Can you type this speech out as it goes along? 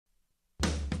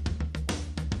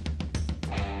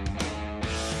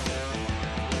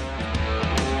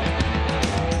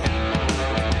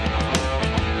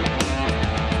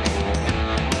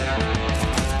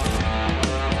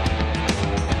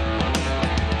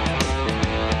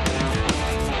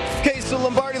the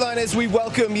Lombardi Line as we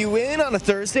welcome you in on a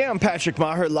Thursday. I'm Patrick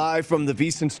Maher, live from the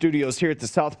VSiN Studios here at the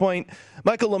South Point.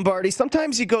 Michael Lombardi,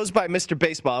 sometimes he goes by Mr.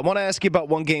 Baseball. I want to ask you about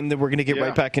one game, then we're going to get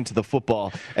right back into the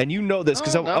football. And you know this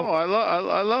because I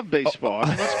love baseball.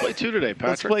 Let's play two today, Patrick.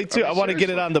 Let's play two. I want to get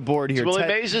it on the board here. It's Willie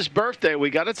Mays' birthday. We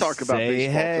got to talk about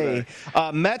baseball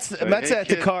today. Mets at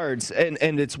the Cards,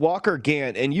 and it's Walker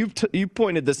Gant. And you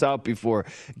pointed this out before.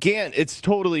 Gant, it's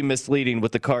totally misleading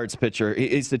with the Cards pitcher.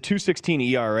 It's the 2.16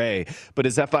 ERA, but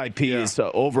his FIP is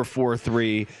over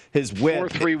 4.3. His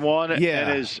whip 4.31, and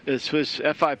his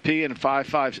FIP and 5.5.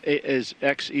 His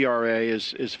xERA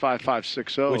is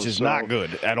 5.560, which is not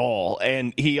good at all.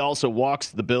 And he also walks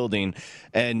the building.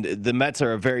 And the Mets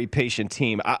are a very patient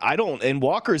team. And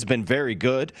Walker's been very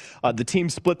good. The team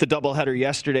split the doubleheader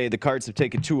yesterday. The Cards have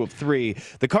taken 2 of 3.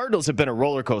 The Cardinals have been a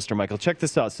roller coaster, Michael. Check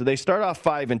this out. So they start off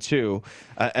 5-2,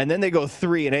 and then they go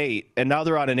 3-8, and now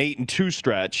they're on an 8-2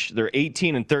 stretch. They're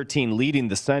 18-13, leading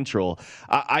the Central.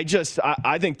 I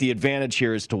think the advantage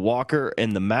here is to Walker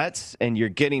and the Mets, and you're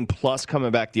getting plus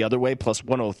coming back the other way, plus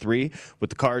 103,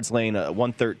 with the Cards laying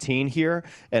 113 here,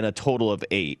 and a total of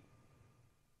 8.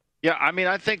 Yeah, I mean,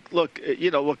 I think, look,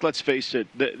 let's face it.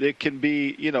 It can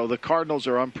be, the Cardinals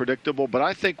are unpredictable, but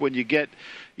I think when you get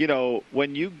the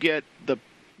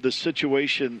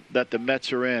situation that the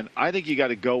Mets are in, I think you got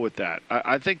to go with that.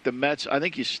 I think the Mets. I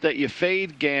think you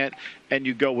fade Gant and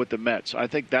you go with the Mets. I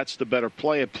think that's the better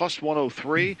play. At plus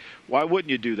 103, why wouldn't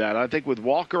you do that? I think with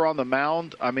Walker on the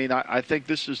mound, I mean, I think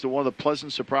this is one of the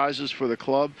pleasant surprises for the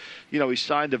club. He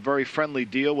signed a very friendly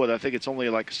deal with, I think it's only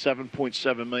like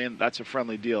 $7.7 million. That's a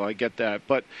friendly deal. I get that.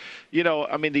 But,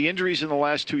 I mean, the injuries in the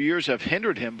last 2 years have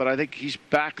hindered him, but I think he's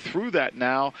back through that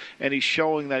now, and he's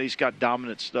showing that he's got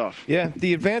dominant stuff. Yeah,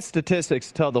 the advanced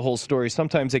statistics tell the whole story.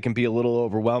 Sometimes it can be a little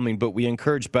overwhelming, but we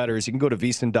encourage bettors. You can go to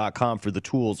vsin.com for the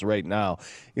tools right now.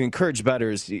 You encourage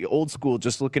bettors. The old school,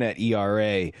 just looking at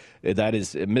ERA, that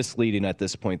is misleading at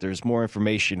this point. There's more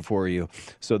information for you.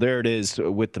 So there it is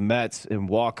with the Mets and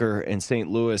Walker and St.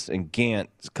 Louis and Gant.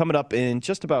 It's coming up in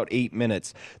just about 8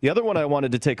 minutes. The other one I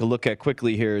wanted to take a look at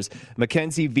quickly here is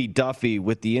McKenzie v. Duffy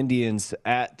with the Indians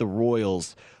at the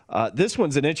Royals. This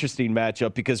one's an interesting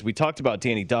matchup because we talked about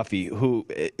Danny Duffy, who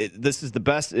this is the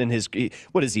best in his.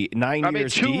 What is he? 9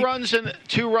 years deep?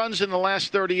 Two runs in the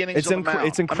last 30 innings. It's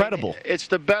incredible. I mean, it's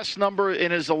the best number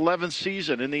in his 11th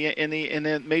season in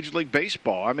the Major League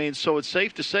Baseball. I mean, so it's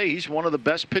safe to say he's one of the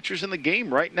best pitchers in the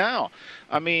game right now.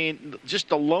 I mean, just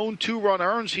the lone 2-run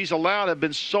earns he's allowed have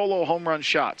been solo home run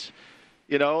shots.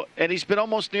 And he's been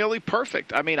almost nearly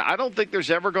perfect. I mean, I don't think there's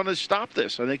ever going to stop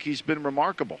this. I think he's been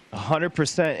remarkable.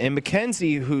 100%. And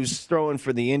McKenzie, who's throwing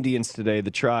for the Indians today, the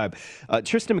Tribe,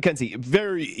 Tristan McKenzie,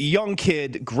 very young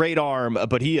kid, great arm,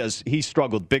 but he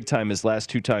struggled big time his last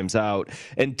 2 times out.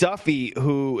 And Duffy,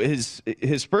 who his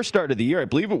first start of the year, I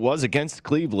believe it was against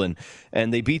Cleveland,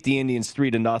 and they beat the Indians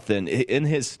 3-0. In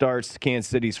his starts, Kansas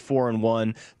City's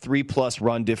 4-1, 3+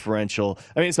 run differential.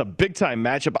 I mean, it's a big time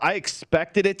matchup. I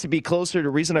expected it to be closer. The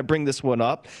reason I bring this one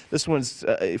up, this one's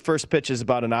first pitch is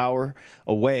about an hour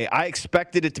away. I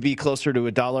expected it to be closer to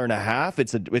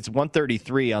 $1.50. It's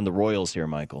 133 on the Royals here,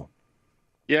 Michael.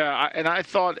 Yeah, and I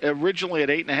thought originally at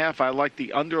 8.5, I liked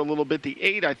the under a little bit. The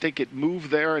 8, I think it moved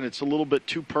there, and it's a little bit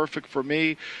too perfect for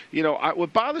me.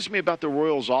 What bothers me about the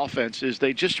Royals' offense is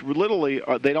they just literally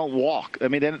they don't walk. I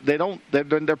mean, they don't.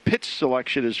 Their pitch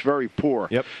selection is very poor.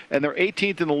 Yep. And they're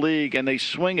 18th in the league, and they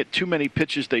swing at too many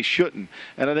pitches they shouldn't.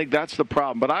 And I think that's the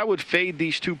problem. But I would fade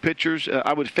these two pitchers.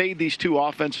 I would fade these two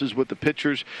offenses with the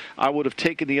pitchers. I would have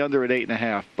taken the under at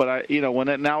 8.5. But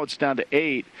now it's down to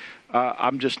 8.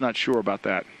 I'm just not sure about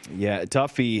that. Yeah,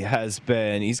 Duffy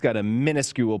he's got a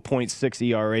minuscule 0.6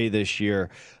 ERA this year.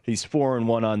 He's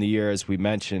 4-1 on the year, as we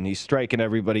mentioned. He's striking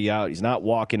everybody out. He's not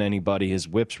walking anybody. His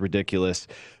whip's ridiculous.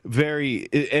 And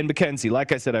McKenzie,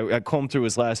 like I said, I combed through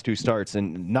his last 2 starts,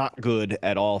 and not good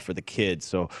at all for the kid.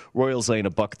 So Royals laying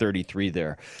 $1.33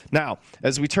 there. Now,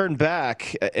 as we turn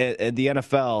back at the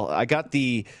NFL, I got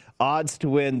the odds to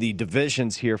win the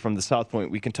divisions here from the South Point.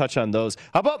 We can touch on those.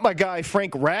 How about my guy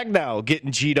Frank Ragnow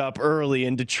getting G'd up early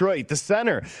in Detroit, the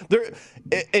center?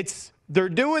 They're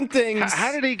doing things.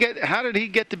 How did he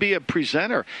get to be a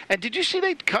presenter? And did you see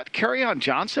they cut Kerryon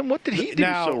Johnson? What did he do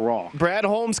so wrong? Brad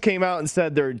Holmes came out and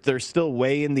said they're still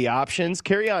weighing the options.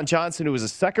 Kerryon Johnson, who was a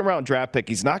second-round draft pick,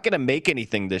 he's not going to make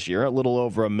anything this year. A little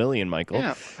over $1 million, Michael.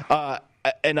 Yeah.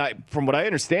 From what I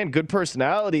understand, good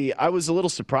personality. I was a little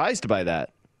surprised by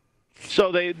that.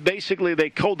 So they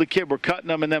told the kid we're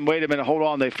cutting him, and then wait a minute, hold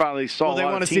on. They finally saw. Well, they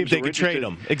want to see if they could trade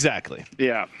him. Exactly.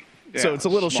 Yeah. So it's a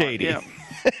little smart. shady. Yeah.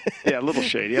 Yeah, a little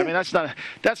shady. I mean, that's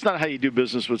not how you do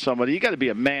business with somebody. You got to be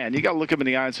a man. You got to look them in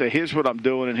the eye and say, "Here's what I'm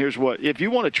doing, and here's what." If you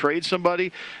want to trade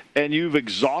somebody, and you've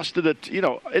exhausted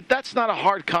it, that's not a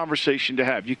hard conversation to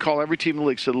have. You call every team in the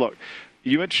league, and say, "Look,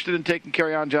 you interested in taking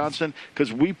Kerryon Johnson?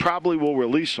 Because we probably will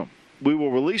release him. We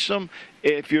will release him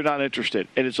if you're not interested,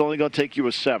 and it's only going to take you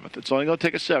a seventh. It's only going to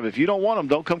take a seventh. If you don't want him,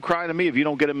 don't come crying to me if you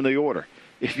don't get him in the order."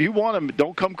 If you want him,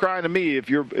 don't come crying to me if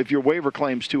your waiver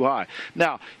claim's too high.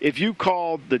 Now, if you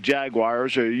called the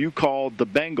Jaguars or you called the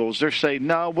Bengals, they're saying,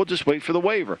 no, we'll just wait for the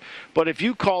waiver. But if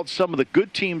you called some of the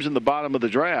good teams in the bottom of the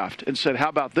draft and said, how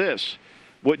about this?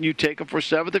 Wouldn't you take them for a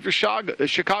seventh if you're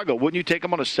Chicago? Wouldn't you take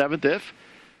them on a seventh if?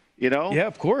 Yeah,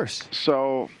 of course.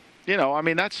 So, I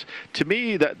mean, that's to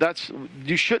me, that's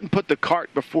you shouldn't put the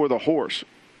cart before the horse.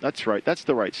 That's right. That's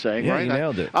the right saying, yeah, right? You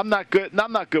nailed it. I'm not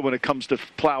good when it comes to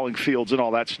plowing fields and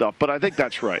all that stuff, but I think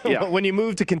that's right. Yeah. When you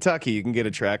move to Kentucky, you can get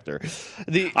a tractor.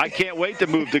 I can't wait to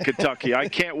move to Kentucky. I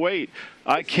can't wait.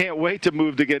 I can't wait to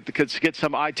move to get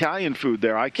some Italian food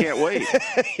there. I can't wait.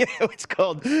 Yeah, it's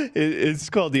called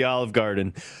the Olive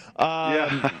Garden.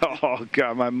 Yeah. Oh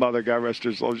God, my mother, God rest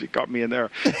her soul, she caught me in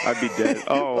there. I'd be dead.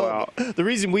 Oh wow. The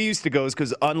reason we used to go is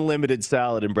because unlimited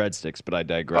salad and breadsticks. But I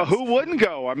digress. Who wouldn't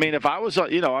go? I mean, if I was,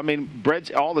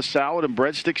 all the salad and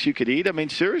breadsticks you could eat. I mean,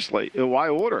 seriously, why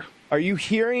order? Are you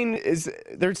hearing?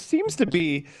 There seems to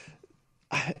be.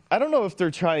 I don't know if they're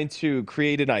trying to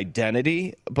create an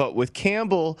identity, but with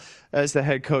Campbell as the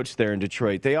head coach there in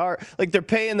Detroit, they're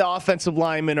paying the offensive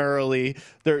linemen early.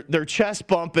 They're chest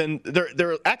bumping.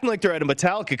 They're acting like they're at a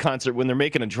Metallica concert when they're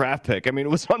making a draft pick. I mean, it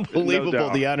was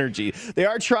unbelievable, the energy. They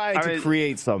are trying to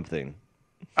create something.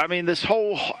 I mean, this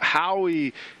whole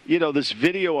Howie, this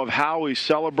video of Howie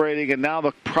celebrating and now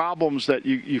the problems that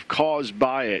you've caused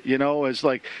by it, is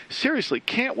like, seriously,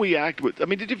 can't we act with – I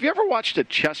mean, have you ever watched a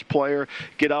chess player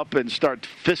get up and start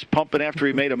fist pumping after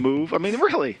he made a move? I mean,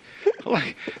 really?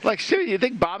 Seriously, you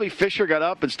think Bobby Fischer got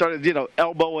up and started,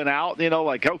 elbowing out,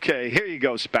 like, okay, here you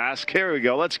go, Spask. Here we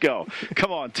go. Let's go.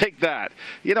 Come on, take that.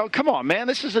 Come on,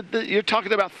 man. You're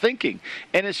talking about thinking.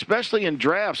 And especially in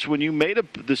drafts, when you made a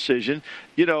decision –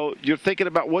 you're thinking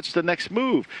about what's the next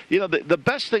move. The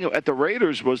best thing at the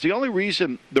Raiders was the only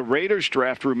reason the Raiders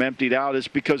draft room emptied out is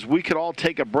because we could all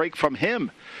take a break from him.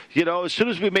 As soon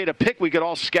as we made a pick, we could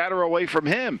all scatter away from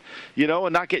him,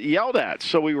 and not get yelled at.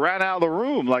 So we ran out of the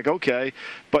room like, okay.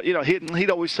 But, he'd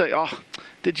always say, oh,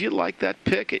 did you like that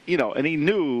pick? And he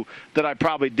knew that I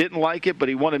probably didn't like it, but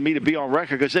he wanted me to be on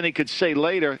record because then he could say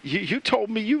later, you told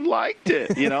me you liked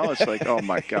it. It's like, oh,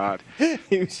 my God.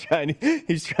 He's trying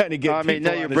to get I mean,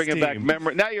 now you're bringing back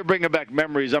memory. Now you're bringing back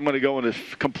memories. I'm going to go into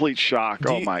complete shock.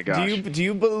 Oh, my gosh. Do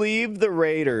you believe the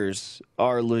Raiders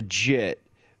are legit?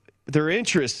 Their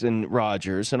interest in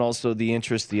Rodgers and also the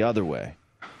interest the other way.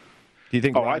 Do you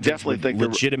think Rodgers I definitely would think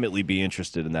legitimately be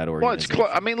interested in that organization? Well,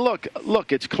 it's I mean,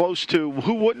 look, it's close to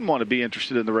who wouldn't want to be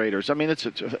interested in the Raiders. I mean, it's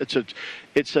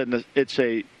an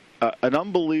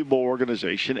unbelievable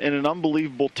organization in an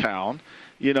unbelievable town,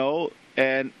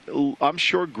 and I'm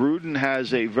sure Gruden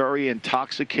has a very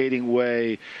intoxicating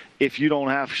way if you don't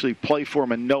actually play for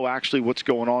him and know actually what's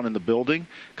going on in the building,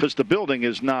 because the building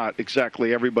is not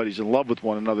exactly everybody's in love with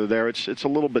one another there. It's a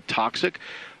little bit toxic,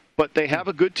 but they have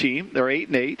a good team. They're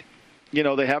 8-8.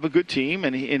 They have a good team,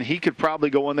 and he could probably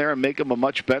go in there and make them a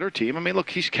much better team. I mean, look,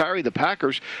 he's carried the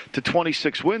Packers to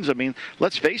 26 wins. I mean,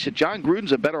 let's face it, John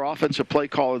Gruden's a better offensive play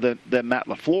caller than Matt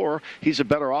LaFleur. He's a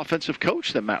better offensive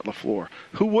coach than Matt LaFleur.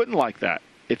 Who wouldn't like that?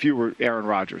 If you were Aaron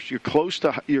Rodgers, you're close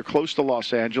to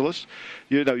Los Angeles,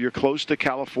 you're close to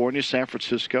California, San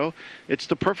Francisco. It's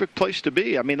the perfect place to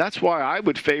be. I mean, that's why I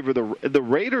would favor the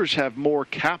Raiders have more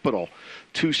capital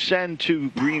to send to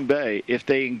Green Bay if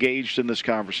they engaged in this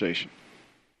conversation.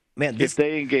 Man, if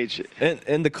they engage it.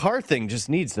 And the Carr thing just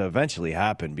needs to eventually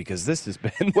happen because this has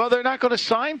been... Well, they're not going to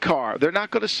sign Carr.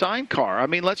 I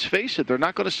mean, let's face it. They're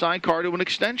not going to sign Carr to an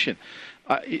extension.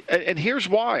 And here's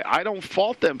why. I don't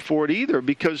fault them for it either,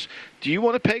 because do you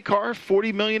want to pay Carr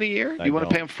 $40 million a year? Do you want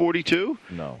to pay him $42?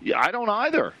 No. I don't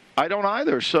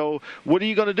either. So what are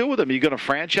you going to do with him? Are you going to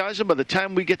franchise him? By the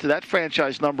time we get to that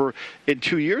franchise number in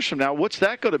 2 years from now, what's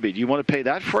that going to be? Do you want to pay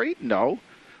that freight? No.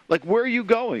 Like, where are you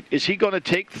going? Is he going to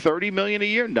take $30 million a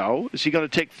year? No. Is he going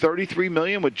to take $33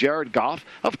 million with Jared Goff?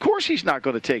 Of course he's not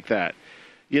going to take that.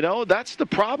 That's the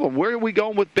problem. Where are we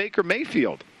going with Baker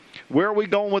Mayfield? Where are we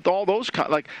going with all those?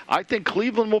 I think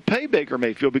Cleveland will pay Baker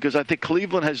Mayfield because I think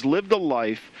Cleveland has lived a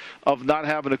life of not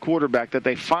having a quarterback that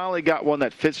they finally got one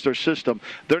that fits their system.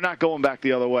 They're not going back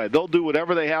the other way. They'll do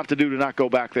whatever they have to do to not go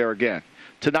back there again.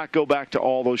 to not go back to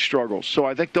all those struggles. So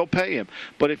I think they'll pay him.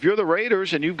 But if you're the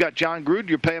Raiders and you've got John Gruden,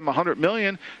 you're paying him $100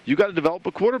 million, you got to develop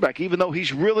a quarterback, even though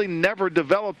he's really never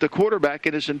developed a quarterback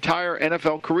in his entire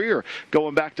NFL career.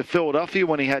 Going back to Philadelphia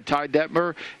when he had Ty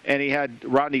Detmer and he had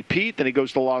Rodney Peete, then he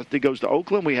goes to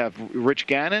Oakland. We have Rich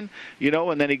Gannon,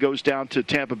 and then he goes down to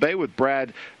Tampa Bay with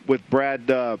Brad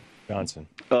Johnson.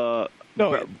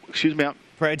 Excuse me.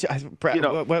 Brad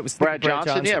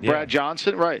Johnson. Yeah, Brad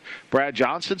Johnson, right? Brad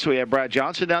Johnson. So we had Brad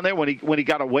Johnson down there. When he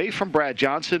got away from Brad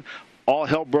Johnson, all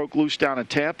hell broke loose down in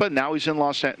Tampa. Now he's in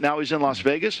Las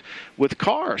Vegas with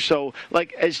Carr. So,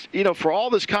 for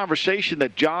all this conversation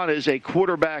that John is a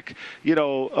quarterback,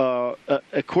 a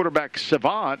quarterback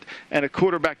savant and a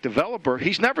quarterback developer,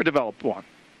 he's never developed one.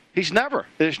 He's never.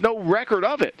 There's no record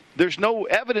of it. There's no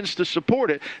evidence to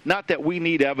support it. Not that we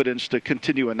need evidence to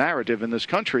continue a narrative in this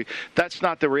country. That's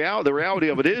not the reality. The reality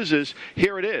of it is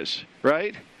here it is,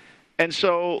 right? And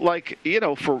so,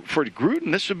 for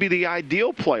Gruden, this would be the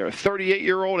ideal player.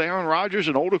 38-year-old Aaron Rodgers,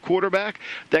 an older quarterback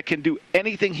that can do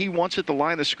anything he wants at the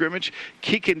line of scrimmage.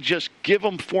 He can just give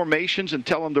them formations and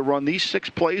tell them to run these 6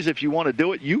 plays. If you want to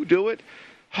do it, you do it.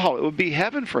 Oh, it would be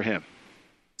heaven for him.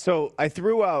 So I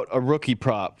threw out a rookie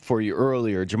prop for you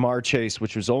earlier, Jamar Chase,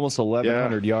 which was almost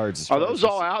 1,100 yards. Are those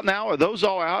all out now? Are those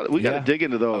all out? We got to dig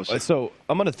into those. So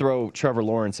I'm going to throw Trevor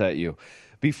Lawrence at you.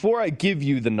 Before I give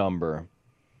you the number,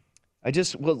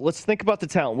 let's think about the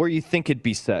talent, where you think it'd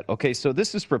be set. Okay, so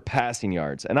this is for passing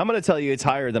yards, and I'm going to tell you it's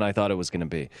higher than I thought it was going to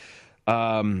be.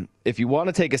 If you want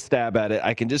to take a stab at it,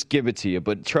 I can just give it to you.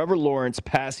 But Trevor Lawrence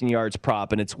passing yards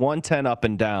prop, and it's 110 up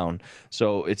and down,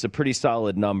 so it's a pretty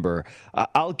solid number.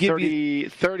 I'll give you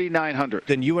 3,900.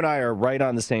 Then you and I are right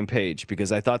on the same page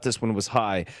because I thought this one was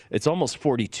high. It's almost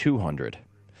 4,200.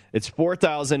 It's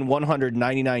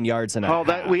 4,199 yards and a half.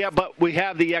 But we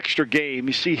have the extra game.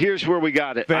 You see, here's where we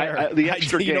got it. The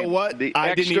extra game. You know what? The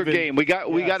extra game. We got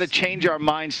to change our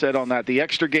mindset on that. The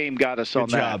extra game got us on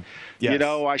that. Good job. Yes.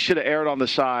 I should have erred on the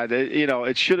side.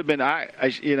 It should have been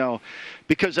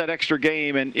because that extra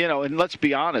game, and let's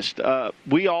be honest,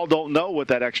 we all don't know what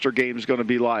that extra game is going to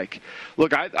be like.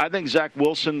 Look, I think Zach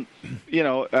Wilson,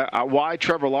 why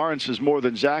Trevor Lawrence is more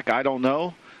than Zach, I don't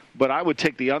know. But I would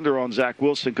take the under on Zach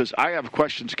Wilson because I have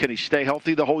questions. Can he stay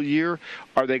healthy the whole year?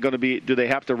 Are they going to be? Do they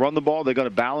have to run the ball? Are they going to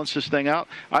balance this thing out?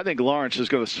 I think Lawrence is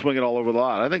going to swing it all over the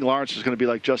lot. I think Lawrence is going to be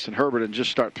like Justin Herbert and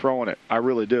just start throwing it. I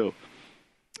really do.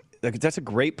 That's a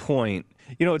great point.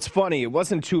 It's funny. It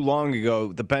wasn't too long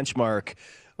ago the benchmark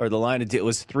or the line of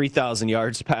was 3,000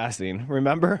 yards passing.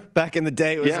 Remember? Back in the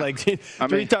day, it was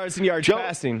 3,000 yards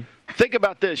passing. Think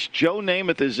about this. Joe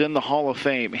Namath is in the Hall of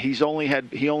Fame. He only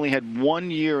had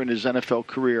 1 year in his NFL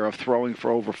career of throwing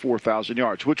for over 4,000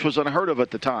 yards, which was unheard of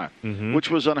at the time. Mm-hmm.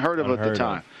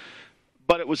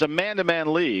 But it was a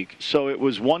man-to-man league, so it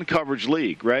was one coverage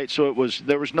league, right? So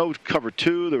there was no cover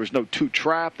 2, there was no 2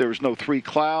 trap, there was no 3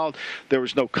 cloud, there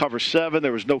was no cover 7,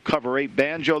 there was no cover 8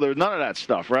 banjo, there was none of that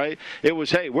stuff, right? It was,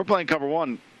 hey, we're playing cover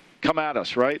 1. Come at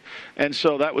us, right? And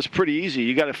so that was pretty easy.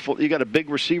 You got a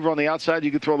big receiver on the outside. You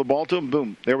could throw the ball to him.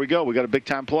 Boom, there we go. We got a big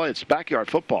time play. It's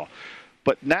backyard football.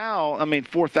 But now,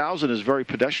 4,000 is very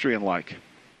pedestrian-like.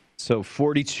 So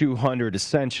 4,200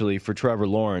 essentially for Trevor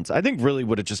Lawrence. I think really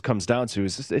what it just comes down to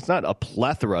is it's not a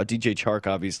plethora. DJ Chark,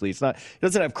 obviously, he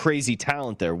doesn't have crazy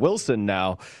talent there. Wilson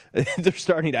now, they're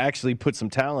starting to actually put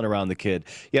some talent around the kid.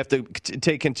 You have to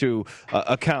take into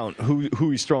account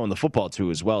who he's throwing the football to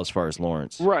as well as far as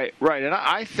Lawrence. Right. And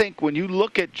I think when you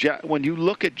look at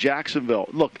Jacksonville,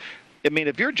 look,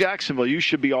 if you're Jacksonville, you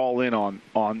should be all in on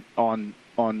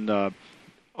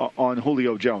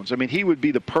Julio Jones. He would be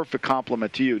the perfect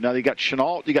complement to you. Now they got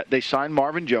Shenault. They signed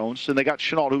Marvin Jones, and they got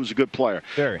Shenault, who's a good player.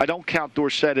 I don't count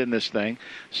Dorsett in this thing.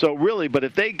 So really, but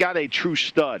if they got a true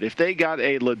stud, if they got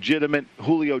a legitimate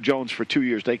Julio Jones for 2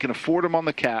 years, they can afford him on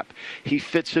the cap. He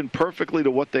fits in perfectly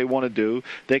to what they want to do.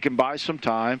 They can buy some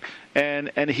time, and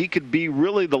he could be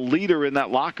really the leader in that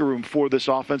locker room for this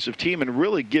offensive team and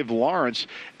really give Lawrence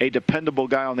a dependable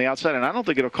guy on the outside. And I don't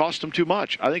think it'll cost him too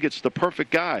much. I think it's the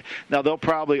perfect guy. Now they'll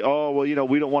probably, we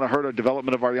don't want to hurt our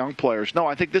development of our young players. No,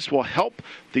 I think this will help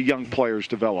the young players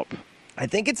develop. I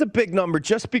think it's a big number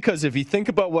just because if you think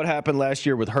about what happened last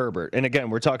year with Herbert, and again,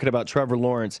 we're talking about Trevor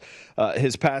Lawrence,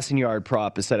 his passing yard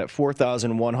prop is set at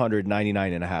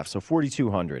 4,199.5, so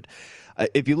 4,200.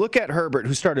 If you look at Herbert,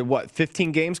 who started,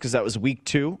 15 games, because that was week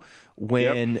 2,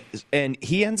 and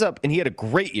he ends up, and he had a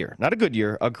great year, not a good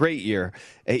year, a great year.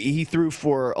 He threw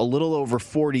for a little over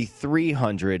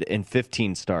 4,300 in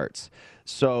 15 starts.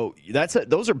 So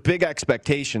those are big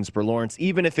expectations for Lawrence,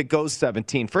 even if it goes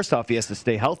 17. First off, he has to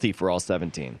stay healthy for all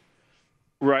 17.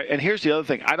 Right, and here's the other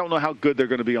thing. I don't know how good they're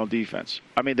going to be on defense.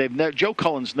 I mean, Joe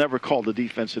Cullen's never called a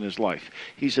defense in his life.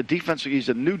 He's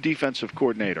a new defensive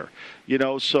coordinator.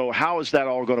 So how is that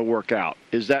all going to work out?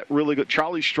 Is that really good?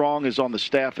 Charlie Strong is on the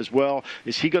staff as well.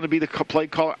 Is he going to be the play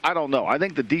caller? I don't know. I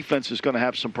think the defense is going to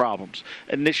have some problems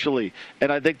initially,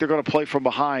 and I think they're going to play from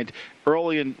behind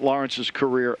early in Lawrence's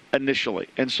career initially.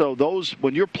 And so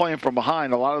when you're playing from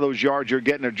behind, a lot of those yards you're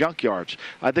getting are junk yards.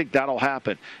 I think that'll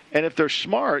happen. And if they're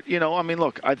smart,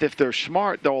 if they're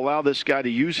smart, they'll allow this guy to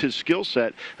use his skill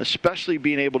set, especially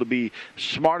being able to be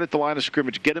smart at the line of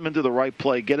scrimmage, get him into the right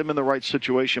play, get him in the right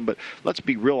situation. But let's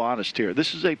be real honest here.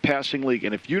 This is a passing league,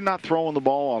 and if you're not throwing the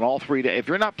ball on all 3 days, if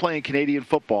you're not playing Canadian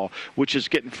football, which is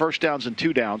getting first downs and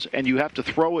 2 downs, and you have to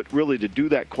throw it really to do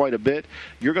that quite a bit,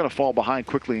 you're going to fall behind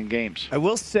quickly in games. I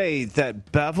will say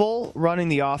that Bevel running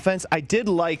the offense, I did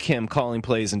like him calling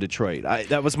plays in Detroit.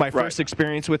 That was my first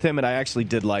experience with him, and I actually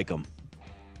did like him.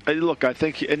 Look, I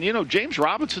think, and James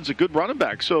Robinson's a good running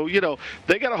back. So,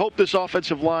 they got to hope this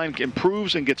offensive line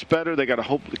improves and gets better. They got to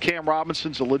hope Cam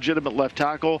Robinson's a legitimate left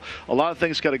tackle. A lot of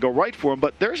things got to go right for him,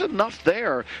 but there's enough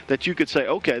there that you could say,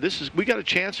 okay, we got a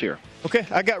chance here. Okay,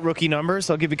 I got rookie numbers.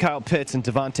 I'll give you Kyle Pitts and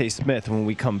Devontae Smith when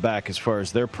we come back as far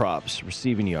as their props,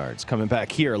 receiving yards. Coming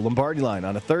back here, Lombardi Line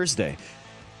on a Thursday.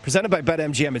 Presented by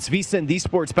BetMGM. It's VSiN, the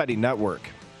Sports Betting Network.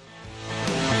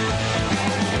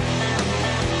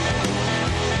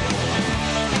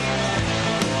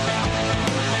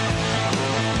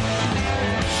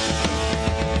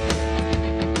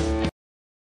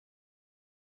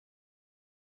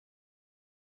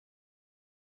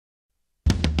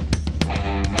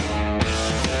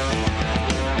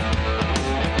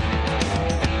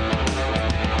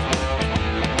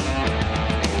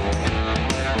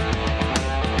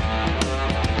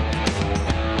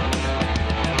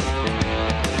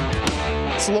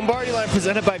 Lombardi Line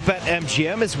presented by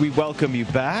BetMGM as we welcome you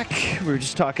back. We were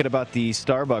just talking about the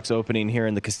Starbucks opening here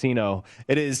in the casino.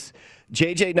 It is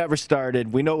JJ never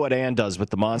started. We know what Ann does with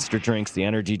the monster drinks, the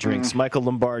energy drinks. Michael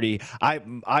Lombardi,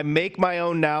 I make my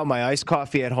own now, my iced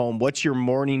coffee at home. What's your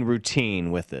morning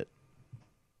routine with it?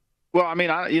 Well, I mean,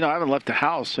 I haven't left the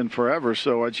house in forever,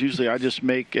 so I just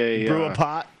make a brew a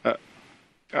pot.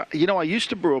 I used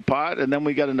to brew a pot, and then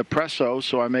we got an espresso,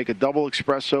 so I make a double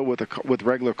espresso with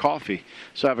regular coffee.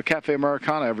 So I have a cafe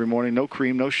Americano every morning, no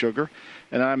cream, no sugar,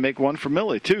 and I make one for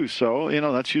Millie too. So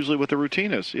that's usually what the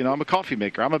routine is. I'm a coffee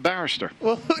maker. I'm a barrister.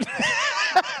 Well,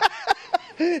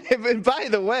 and by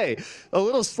the way, a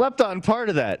little slept-on part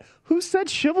of that. Who said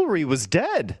chivalry was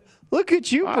dead? Look at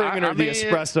you bringing her the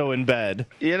espresso in bed.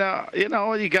 You got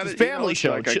it. Family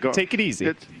show. Like take it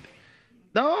easy.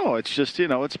 No, it's just,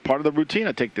 it's part of the routine.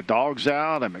 I take the dogs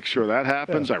out. I make sure that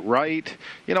happens. Yeah. I write.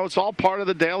 It's all part of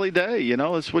the daily day.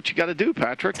 It's what you got to do,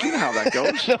 Patrick. You know how that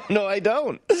goes. No, I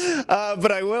don't.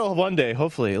 But I will one day,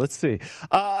 hopefully. Let's see.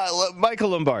 Michael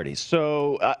Lombardi.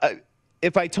 So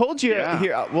if I told you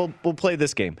here, we'll play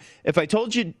this game. If I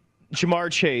told you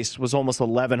Jamar Chase was almost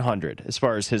 1,100 as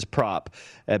far as his prop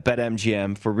at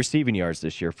BetMGM for receiving yards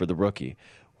this year for the rookie,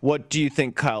 what do you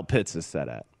think Kyle Pitts is set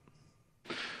at?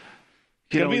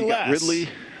 You got Ridley.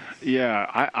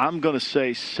 Yeah, I'm going to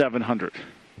say 700.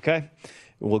 Okay.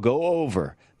 We'll go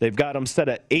over. They've got him set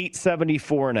at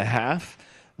 874.5.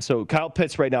 So Kyle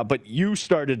Pitts right now, but you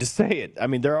started to say it. I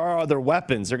mean, there are other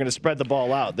weapons. They're going to spread the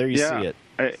ball out. There you see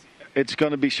it. It's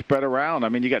going to be spread around. I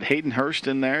mean, you got Hayden Hurst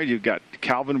in there. You've got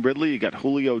Calvin Ridley. You got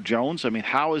Julio Jones. I mean,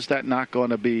 how is that not going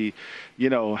to be,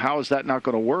 how is that not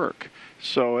going to work?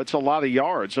 So it's a lot of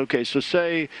yards. Okay, so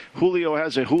say Julio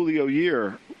has a Julio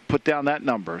year. Put down that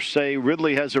number. Say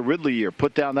Ridley has a Ridley year.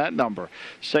 Put down that number.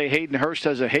 Say Hayden Hurst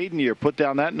has a Hayden year. Put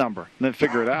down that number. And then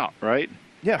figure it out, right?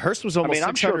 Yeah, Hurst was almost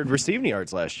 600 receiving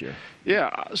yards last year. Yeah,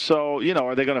 so,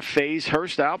 are they going to phase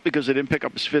Hurst out because they didn't pick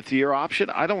up his fifth-year option?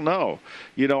 I don't know.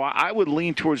 I would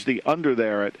lean towards the under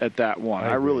there at that one.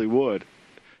 I really would.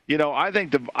 I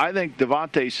think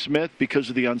Devontae Smith, because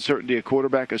of the uncertainty of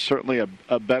quarterback, is certainly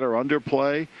a better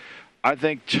underplay. I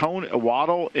think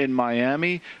Waddle in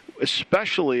Miami,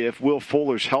 especially if Will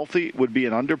Fuller's healthy, would be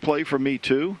an underplay for me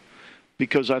too,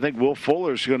 because I think Will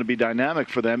Fuller's going to be dynamic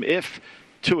for them if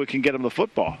Tua can get him the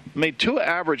football. I mean, Tua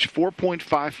averaged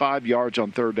 4.55 yards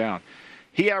on third down.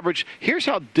 Here's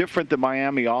how different the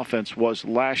Miami offense was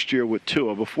last year with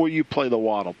Tua before you play the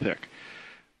Waddle pick.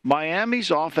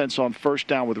 Miami's offense on first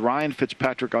down with Ryan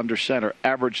Fitzpatrick under center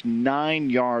averaged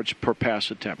 9 yards per pass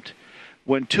attempt.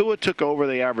 When Tua took over,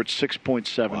 they averaged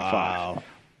 6.75. Wow.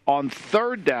 On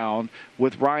third down,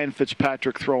 with Ryan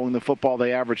Fitzpatrick throwing the football,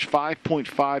 they averaged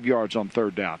 5.5 yards on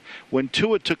third down. When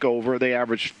Tua took over, they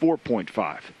averaged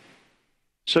 4.5.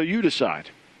 So you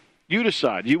decide. You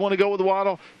decide. You want to go with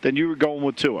Waddle? Then you're going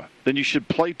with Tua. Then you should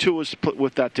play Tua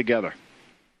with that together.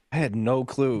 I had no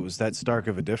clue it was that stark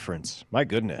of a difference. My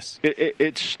goodness.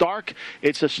 It's stark.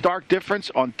 It's a stark difference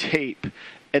on tape,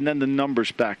 and then the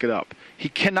numbers back it up. He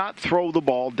cannot throw the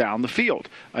ball down the field.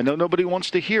 I know nobody wants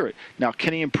to hear it. Now,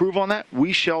 can he improve on that?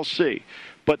 We shall see.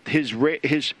 But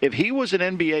if he was an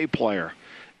NBA player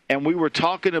and we were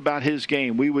talking about his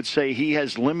game, we would say he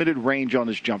has limited range on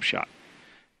his jump shot.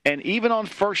 And even on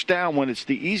first down, when it's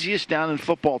the easiest down in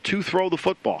football to throw the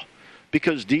football,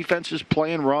 because defenses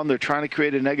play and run, they're trying to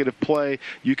create a negative play,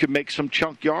 you can make some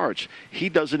chunk yards. He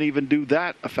doesn't even do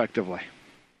that effectively.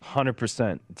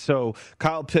 100%. So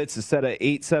Kyle Pitts is set at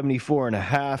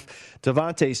 874.5.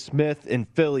 Devontae Smith in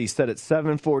Philly set at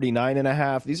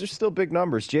 749.5. These are still big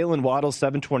numbers. Jalen Waddle,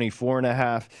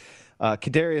 724.5.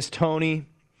 Kadarius Toney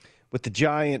with the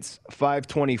Giants,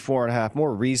 524.5.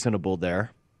 More reasonable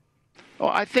there. Well,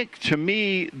 I think to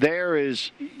me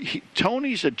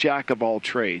Tony's a jack of all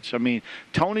trades. I mean,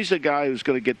 Tony's a guy who's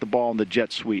going to get the ball in the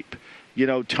jet sweep. You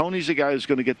know, Tony's a guy who's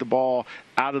going to get the ball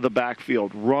out of the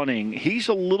backfield running. He's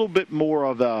a little bit more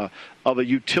of a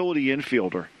utility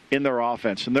infielder in their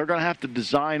offense, and they're going to have to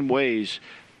design ways.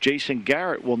 Jason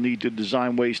Garrett will need to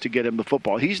design ways to get him the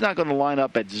football. He's not going to line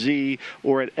up at Z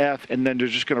or at F and then they're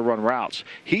just going to run routes.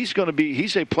 He's a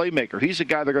playmaker. He's a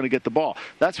guy they're going to get the ball.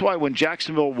 That's why when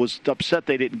Jacksonville was upset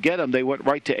they didn't get him, they went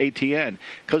right to ATN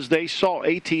because they saw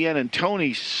ATN and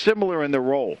Toney similar in their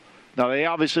role. Now, they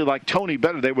obviously like Toney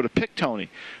better. They would have picked Toney.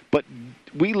 But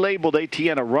we labeled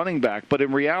ATN a running back. But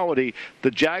in reality, the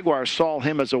Jaguars saw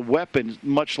him as a weapon,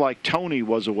 much like Toney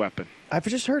was a weapon. I've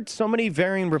just heard so many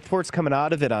varying reports coming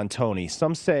out of it on Toney.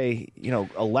 Some say,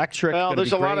 electric. Well,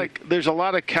 there's a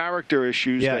lot of character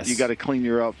issues that you got to clean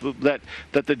up that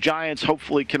the Giants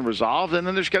hopefully can resolve, and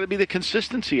then there's got to be the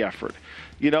consistency effort.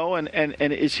 And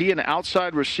is he an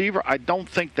outside receiver? I don't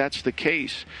think that's the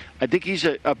case. I think he's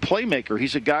a playmaker.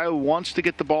 He's a guy who wants to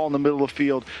get the ball in the middle of the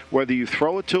field, whether you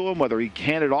throw it to him, whether he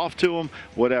hand it off to him,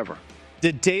 whatever.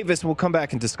 We'll come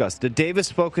back and discuss. Did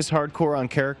Davis focus hardcore on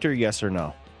character, yes or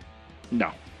no?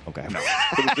 No. Okay. No.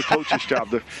 It was the coach's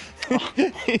job.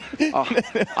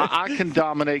 I can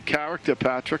dominate character,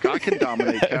 Patrick. I can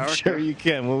dominate character. I'm sure you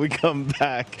can. When we come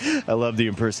back, I love the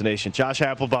impersonation. Josh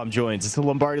Applebaum joins. It's the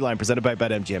Lombardi Line presented by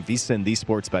BetMGM, VSiN, the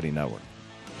Sports Betting Network.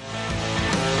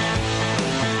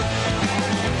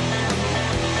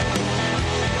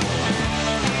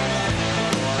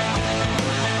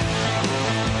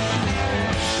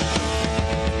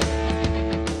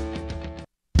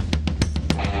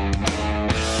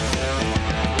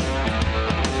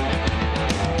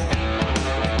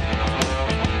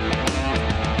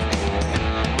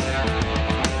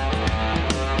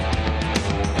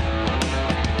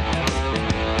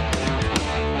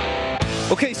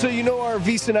 Okay, so our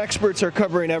VSiN experts are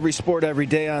covering every sport every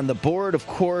day on the board. Of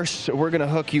course, we're going to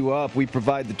hook you up. We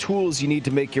provide the tools you need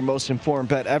to make your most informed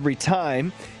bet every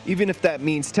time, even if that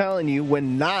means telling you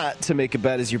when not to make a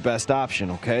bet is your best option,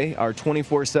 okay? Our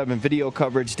 24/7 video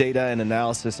coverage, data, and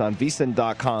analysis on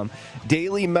VSiN.com.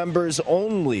 Daily members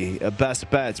only best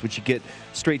bets, which you get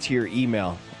straight to your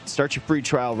email. Start your free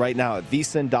trial right now at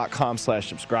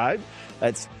VSiN.com/subscribe.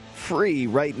 That's free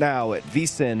right now at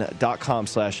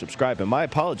VSiN.com/subscribe. And my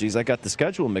apologies, I got the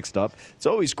schedule mixed up. It's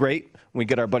always great when we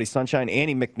get our buddy Sunshine,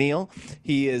 Andy McNeil.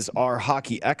 He is our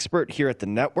hockey expert here at the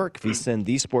network, VSiN,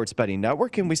 the Sports Betting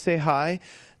Network. And we say hi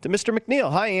to Mr.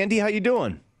 McNeil. Hi, Andy. How you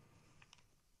doing?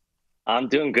 I'm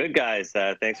doing good, guys.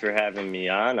 Thanks for having me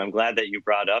on. I'm glad that you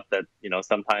brought up that,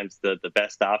 sometimes the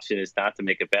best option is not to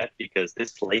make a bet because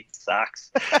this slate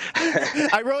sucks.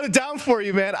 I wrote it down for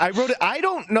you, man. I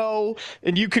don't know,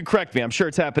 and you could correct me. I'm sure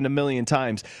it's happened a million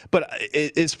times. But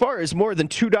as far as more than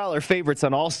 $2 favorites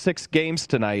on all 6 games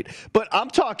tonight, but I'm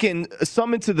talking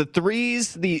some into the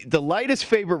threes. The lightest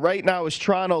favorite right now is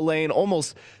Toronto Lane,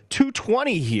 almost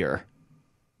 220 here.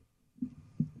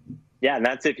 Yeah, and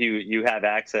that's if you have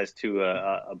access to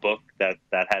a book that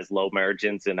has low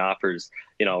margins and offers,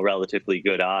 relatively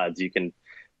good odds. You can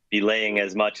be laying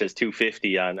as much as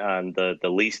 250 on the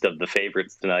least of the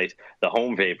favorites tonight, the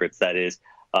home favorites, that is.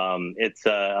 It's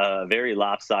a very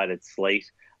lopsided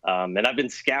slate. And I've been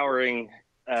scouring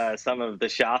some of the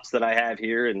shops that I have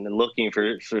here and looking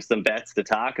for some bets to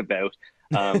talk about.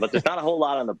 But there's not a whole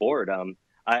lot on the board.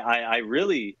 I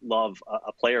really love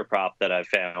a player prop that I've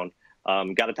found.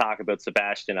 Got to talk about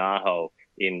Sebastian Aho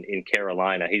in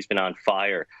Carolina. He's been on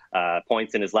fire.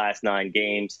 Points in his last 9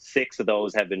 games. 6 of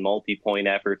those have been multi-point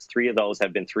efforts. 3 of those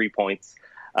have been 3 points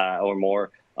or more.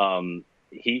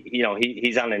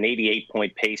 He's on an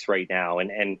 88-point pace right now,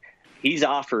 and He's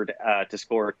offered to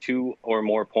score 2 or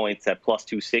more points at plus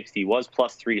 260. Was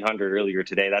plus 300 earlier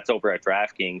today. That's over at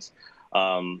DraftKings.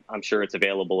 I'm sure it's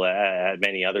available at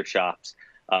many other shops.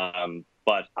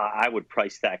 But I would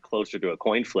price that closer to a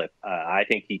coin flip. I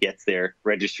think he gets there,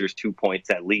 registers 2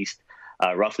 points at least,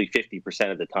 roughly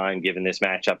 50% of the time, given this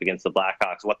matchup against the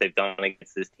Blackhawks, what they've done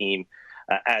against this team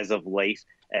as of late.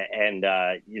 And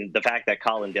the fact that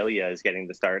Colin Delia is getting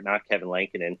the start, not Kevin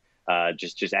Lankinen,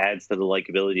 just adds to the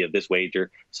likability of this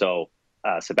wager. So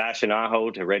Sebastian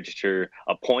Aho to register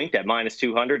a point at minus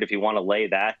 200. If you want to lay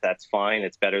that, that's fine.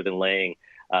 It's better than laying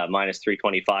minus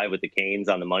 325 with the Canes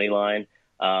on the money line.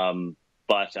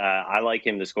 But I like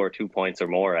him to score 2 points or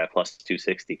more at plus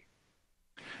 260.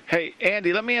 Hey,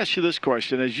 Andy, let me ask you this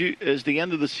question. As the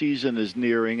end of the season is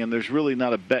nearing and there's really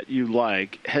not a bet you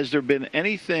like, has there been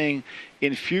anything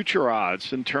in future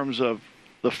odds in terms of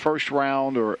the first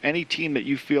round or any team that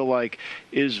you feel like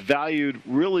is valued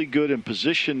really good and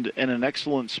positioned in an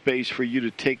excellent space for you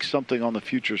to take something on the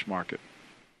futures market?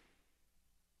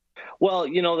 Well,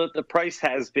 the price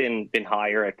has been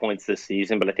higher at points this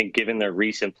season, but I think given their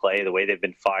recent play, the way they've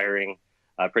been firing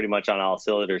pretty much on all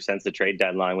cylinders since the trade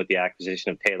deadline with the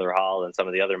acquisition of Taylor Hall and some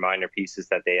of the other minor pieces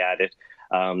that they added,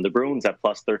 the Bruins at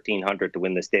plus 1,300 to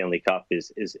win the Stanley Cup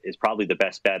is probably the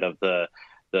best bet of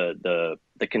the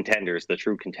contenders, the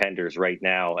true contenders right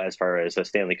now as far as a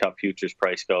Stanley Cup futures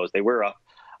price goes. They were up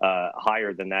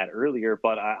higher than that earlier,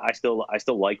 but I still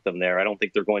like them there. I don't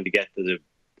think they're going to get to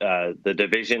the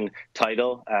division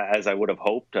title as I would have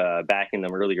hoped, backing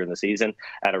them earlier in the season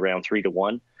at around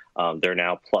 3-1. They're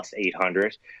now plus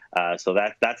 800. So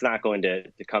that's not going to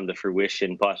come to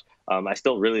fruition. But I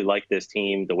still really like this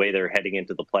team, the way they're heading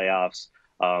into the playoffs,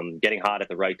 getting hot at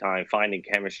the right time, finding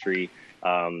chemistry.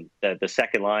 The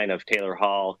second line of Taylor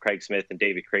Hall, Craig Smith, and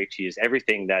David Krejci is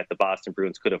everything that the Boston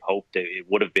Bruins could have hoped it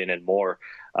would have been and more.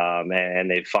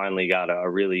 And they've finally got a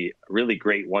really, really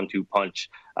great 1-2 punch,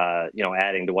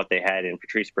 adding to what they had in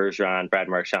Patrice Bergeron, Brad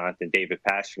Marchand, and David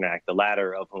Pastrnak, the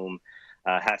latter of whom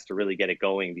has to really get it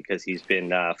going because he's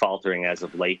been faltering as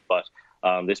of late. But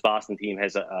this Boston team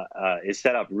is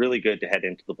set up really good to head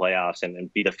into the playoffs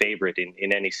and be the favorite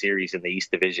in any series in the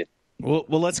East Division. Well,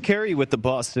 let's carry with the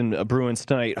Boston Bruins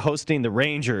tonight, hosting the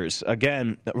Rangers.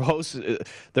 Again,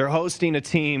 they're hosting a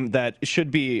team that should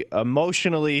be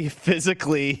emotionally,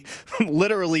 physically,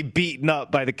 literally beaten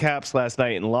up by the Caps last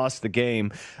night and lost the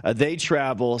game. They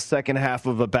travel second half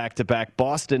of a back-to-back.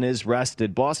 Boston is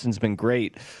rested. Boston's been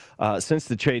great since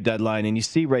the trade deadline. And you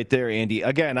see right there, Andy,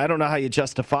 again, I don't know how you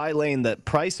justify laying the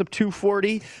price of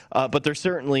 $240, but they're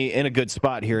certainly in a good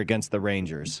spot here against the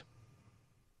Rangers.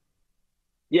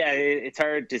 Yeah, it's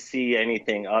hard to see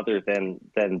anything other than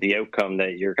the outcome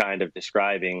that you're kind of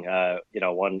describing.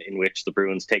 One in which the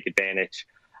Bruins take advantage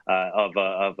of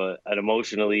an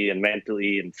emotionally and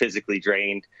mentally and physically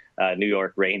drained New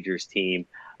York Rangers team.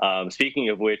 Speaking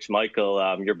of which,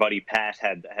 Michael, your buddy Pat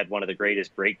had one of the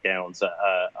greatest breakdowns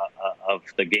of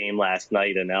the game last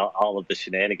night and all of the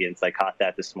shenanigans. I caught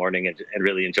that this morning and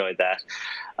really enjoyed that.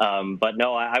 But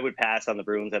no, I would pass on the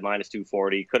Bruins at minus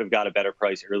 240. Could have got a better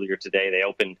price earlier today. They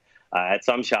opened at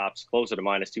some shops closer to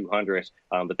minus 200,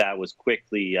 but that was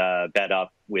quickly bet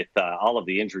up with all of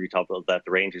the injury trouble that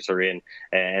the Rangers are in,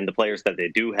 and the players that they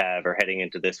do have are heading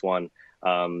into this one,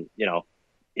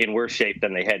 in worse shape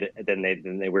than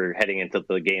they were heading into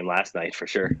the game last night, for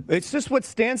sure. It's just what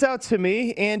stands out to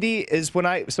me, Andy, is when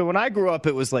I grew up,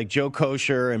 it was like Joe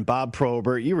Kosher and Bob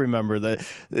Probert. You remember that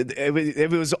it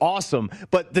was awesome.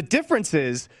 But the difference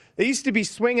is they used to be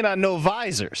swinging on no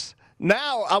visors.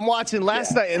 Now I'm watching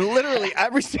last night, and literally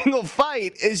every single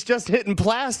fight is just hitting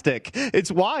plastic. It's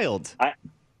wild.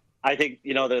 I think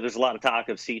there's a lot of talk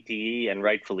of CTE, and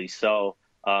rightfully so.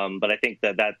 But I think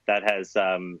that has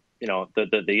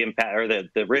the impact or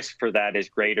the risk for that is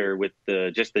greater with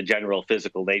just the general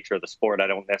physical nature of the sport. I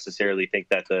don't necessarily think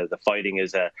that the fighting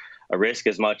is a risk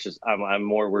as much as I'm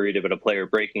more worried about a player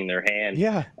breaking their hand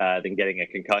than getting a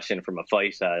concussion from a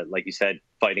fight. Like you said,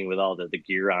 fighting with all the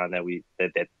gear on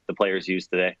that the players use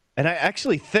today. And I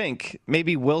actually think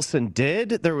maybe Wilson did.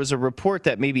 There was a report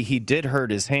that maybe he did hurt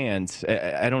his hand.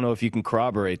 I don't know if you can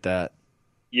corroborate that.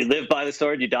 You live by the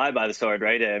sword, you die by the sword,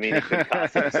 right? I mean, it could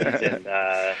cost him a season.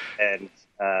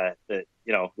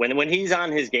 When he's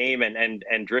on his game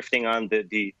and drifting on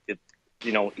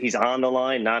he's on the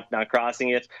line, not crossing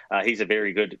it. He's a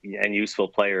very good and useful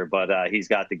player, but he's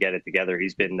got to get it together.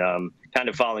 He's been kind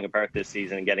of falling apart this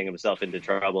season and getting himself into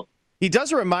trouble. He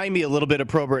does remind me a little bit of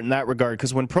Probert in that regard,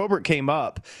 because when Probert came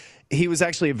up, he was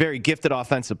actually a very gifted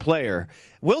offensive player.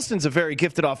 Wilson's a very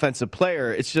gifted offensive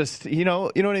player. It's just, you know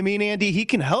what I mean, Andy? He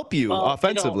can help you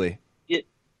offensively.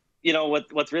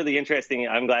 what's really interesting,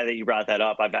 I'm glad that you brought that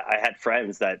up. I had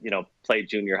friends that, played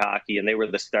junior hockey, and they were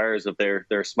the stars of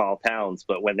their small towns.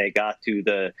 But when they got to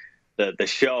the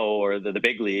show or the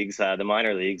big leagues, the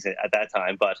minor leagues at that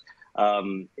time, but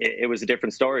it was a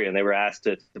different story, and they were asked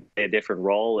to play a different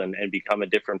role and become a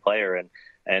different player.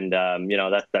 And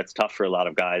that's tough for a lot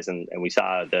of guys. And we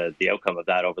saw the outcome of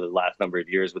that over the last number of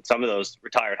years with some of those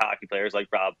retired hockey players like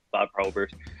Bob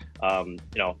Probert,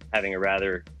 having a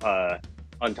rather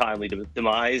untimely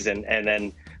demise, and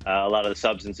then a lot of the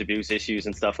substance abuse issues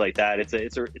and stuff like that.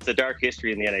 It's a dark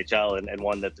history in the NHL, and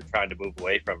one that they're trying to move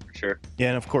away from, for sure. Yeah,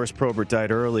 and of course Probert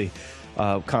died early.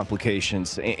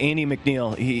 Complications. Andy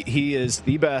McNeil, he is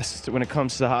the best when it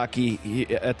comes to hockey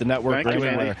at the network. Thank you,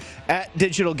 everywhere. At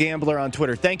Digital Gambler on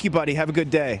Twitter. Thank you, buddy. Have a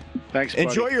good day. Thanks, buddy.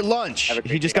 Enjoy your lunch.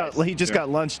 He just got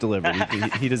lunch delivered.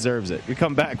 he deserves it. We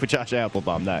come back with Josh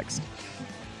Applebaum next.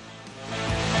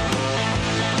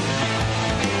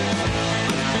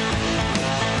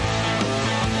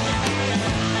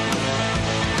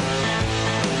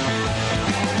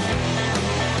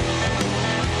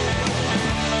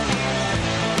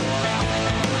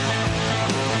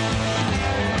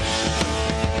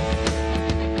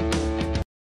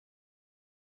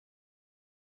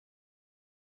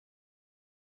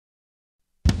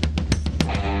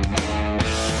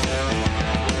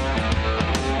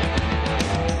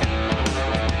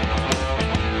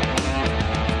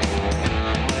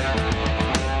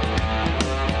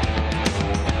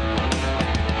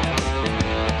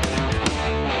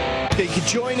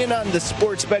 Join in on the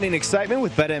sports betting excitement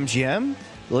with BetMGM.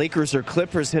 Lakers or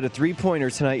Clippers hit a three-pointer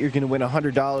tonight. You're going to win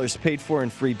 $100 paid for in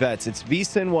free bets. It's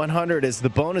VSIN100 as the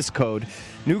bonus code.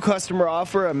 New customer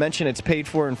offer. I mentioned it's paid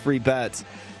for in free bets.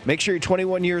 Make sure you're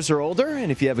 21 years or older,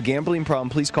 and if you have a gambling problem,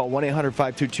 please call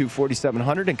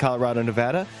 1-800-522-4700 in Colorado,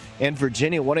 Nevada, and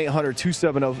Virginia,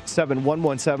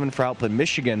 1-800-270-7117 for help in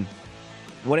Michigan.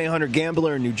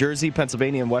 1-800-GAMBLER in New Jersey,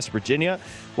 Pennsylvania, and West Virginia.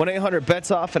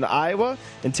 1-800-BETS-OFF in Iowa.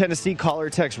 In Tennessee, call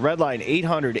or text Redline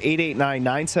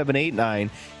 800-889-9789.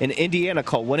 In Indiana,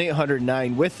 call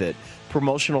 1-800-9-WITH-IT.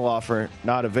 Promotional offer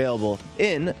not available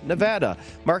in Nevada.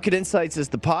 Market Insights is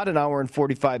the pod an hour and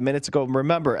 45 minutes ago.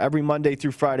 Remember, every Monday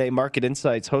through Friday, Market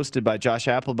Insights hosted by Josh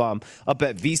Applebaum up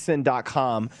at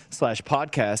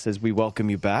vsin.com/podcast as we welcome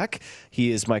you back.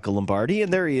 He is Michael Lombardi,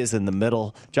 and there he is in the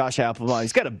middle, Josh Applebaum.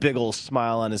 He's got a big old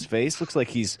smile on his face. Looks like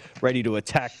he's ready to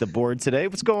attack the board today.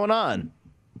 What's going on?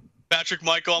 Patrick,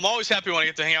 Michael, I'm always happy when I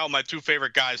get to hang out with my two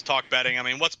favorite guys, talk betting. I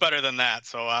mean, what's better than that?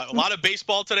 So a lot of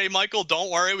baseball today, Michael.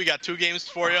 Don't worry. We got two games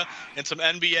for you and some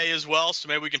NBA as well. So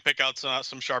maybe we can pick out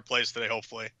some sharp plays today,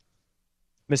 hopefully.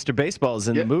 Mr. Baseball is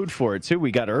in the mood for it, too.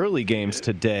 We got early games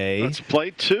today. Let's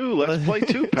play two,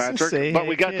 Patrick. But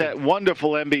we got that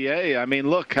wonderful NBA. I mean,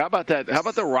 look, how about that? How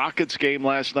about the Rockets game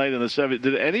last night in the 7th?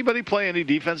 Did anybody play any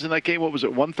defense in that game? What was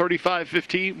it,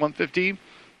 135-15, 115?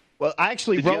 Well, I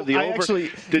actually wrote.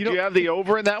 Did you have the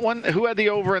over in that one? Who had the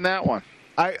over in that one?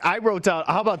 I wrote down.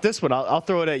 How about this one? I'll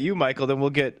throw it at you, Michael. Then we'll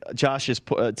get Josh's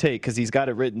take because he's got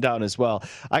it written down as well.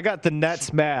 I got the Nets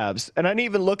Mavs, and I didn't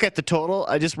even look at the total.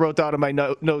 I just wrote down in my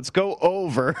notes, go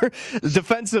over.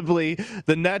 Defensively,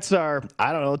 the Nets are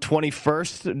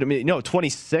 21st. I mean,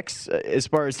 26 as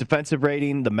far as defensive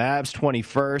rating. The Mavs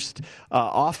 21st.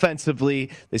 Offensively,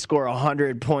 they score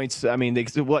 100 points. I mean,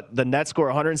 the Nets score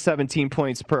 117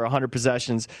 points per 100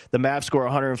 possessions. The Mavs score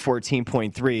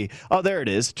 114.3. Oh, there it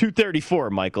is,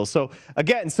 234. Michael. So,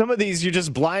 again, some of these you're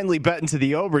just blindly betting to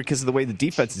the over because of the way the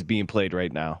defense is being played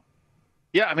right now.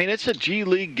 Yeah, I mean, it's a G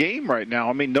League game right now.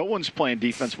 I mean, no one's playing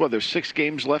defense. Well, there's 6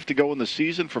 games left to go in the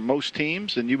season for most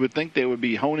teams, and you would think they would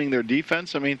be honing their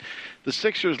defense. I mean, the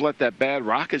Sixers let that bad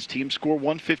Rockets team score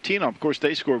 115. Of course,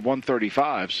 they scored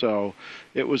 135, so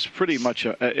it was pretty much,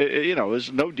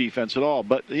 there's no defense at all.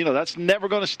 But, that's never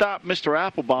going to stop Mr.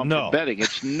 Applebaum from betting.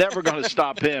 It's never going to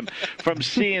stop him from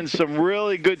seeing some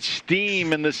really good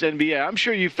steam in this NBA. I'm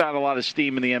sure you found a lot of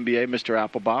steam in the NBA, Mr.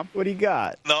 Applebaum. What do you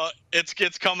got? No,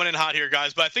 it's coming in hot here, guys.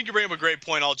 But I think you bring up a great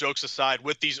point, all jokes aside,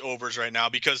 with these overs right now,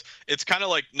 because it's kind of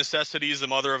like necessity is the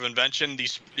mother of invention.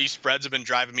 These spreads have been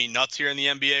driving me nuts here in the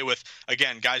NBA with,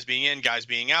 again, guys being in, guys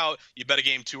being out. You bet a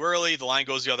game too early, the line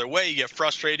goes the other way, you get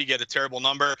frustrated, you get a terrible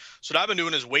number. So what I've been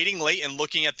doing is waiting late and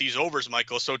looking at these overs,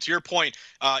 Michael. So to your point,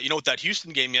 with that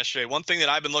Houston game yesterday, one thing that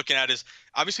I've been looking at is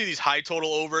obviously these high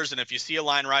total overs, and if you see a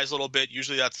line rise a little bit,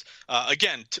 usually that's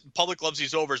again, public loves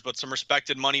these overs, but some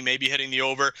respected money maybe hitting the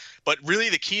over. But really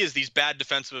the key is these bad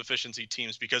defensive efficiency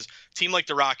teams, because team like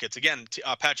the Rockets, again,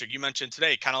 Patrick, you mentioned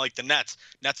today, kind of like the Nets.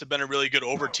 Nets have been a really good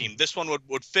over team. This one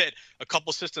would fit a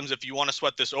couple systems if you want to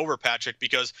sweat this over, Patrick,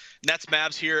 because Nets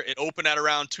Mavs here, it opened at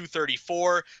around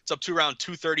 234. It's up to around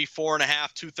 234 and a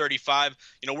half, 235.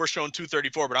 We're showing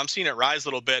 234, but I'm seeing it rise a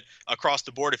little bit across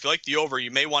the board. If you like the over,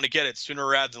 you may want to get it sooner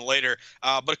rather than later.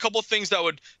 But a couple of things that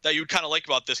you would kind of like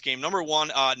about this game. Number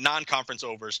one, non-conference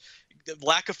overs.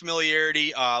 Lack of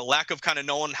familiarity, lack of kind of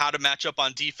knowing how to match up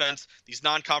on defense. These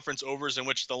non-conference overs in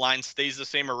which the line stays the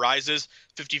same or rises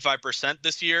 55%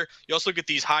 this year. You also get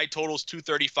these high totals,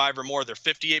 235 or more, they're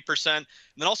 58%. And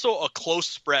then also a close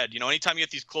spread. Anytime you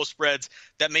get these close spreads,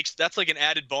 that's like an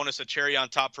added bonus, a cherry on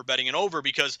top for betting an over,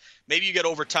 because maybe you get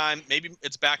overtime, maybe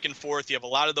it's back and forth. You have a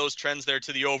lot of those trends there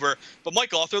to the over. But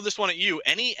Michael, I'll throw this one at you.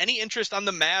 Any interest on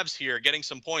the Mavs here getting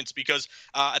some points? Because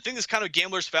I think this kind of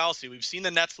gambler's fallacy. We've seen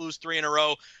the Nets lose 3 in a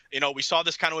row. We saw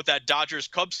this kind of with that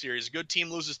Dodgers-Cubs series. A good team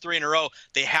loses 3 in a row.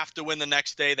 They have to win the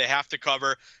next day. They have to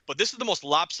cover. But this is the most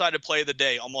lopsided play of the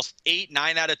day. Almost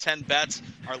 9 out of 10 bets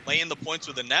are laying the points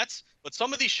with the Nets. But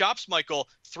some of these shops, Michael,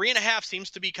 3.5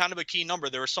 seems to be kind of a key number.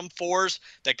 There were some 4s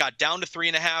that got down to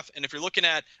 3.5. And if you're looking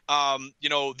at,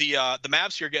 the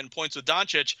Mavs here getting points with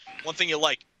Doncic, one thing you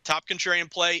like, top contrarian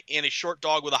play and a short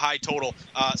dog with a high total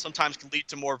sometimes can lead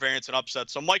to more variance and upset.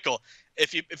 So, Michael,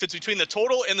 if it's between the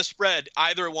total and the spread,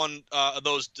 either one of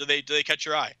those, do they catch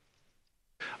your eye?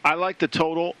 I like the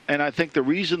total, and I think the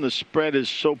reason the spread is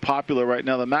so popular right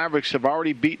now, the Mavericks have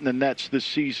already beaten the Nets this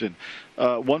season,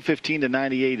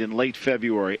 115-98 in late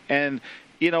February. And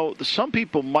some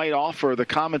people might offer the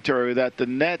commentary that the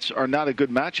Nets are not a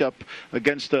good matchup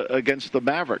against the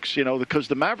Mavericks, because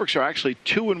the Mavericks are actually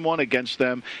 2-1 against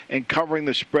them and covering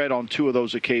the spread on 2 of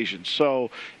those occasions.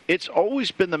 So it's always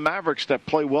been the Mavericks that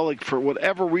play well for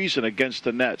whatever reason against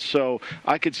the Nets. So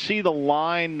I could see the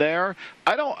line there.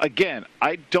 I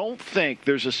don't think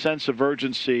there's a sense of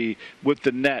urgency with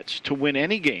the Nets to win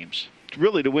any games,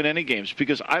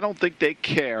 because I don't think they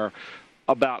care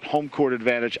about home court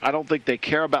advantage. I don't think they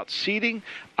care about seeding.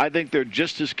 I think they're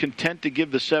just as content to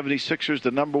give the 76ers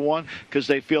the number 1 because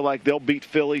they feel like they'll beat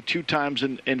Philly 2 times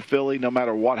in Philly no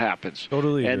matter what happens.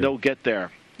 Totally agree. And they'll get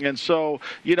there. And so,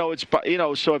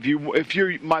 so if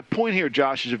you're my point here,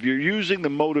 Josh, is if you're using the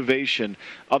motivation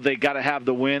of they got to have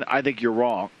the win, I think you're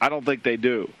wrong. I don't think they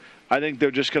do. I think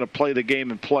they're just going to play the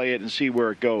game and play it and see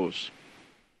where it goes.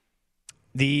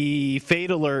 The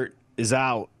fade alert is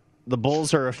out. The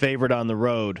Bulls are a favorite on the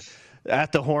road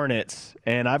at the Hornets,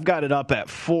 and I've got it up at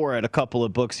 4 at a couple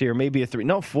of books here, maybe a 3.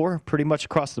 No, 4, pretty much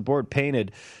across the board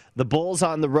painted. The Bulls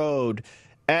on the road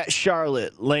at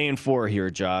Charlotte, laying 4 here,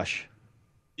 Josh.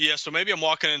 Yeah, so maybe I'm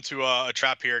walking into a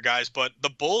trap here, guys, but the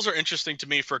Bulls are interesting to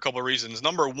me for a couple of reasons.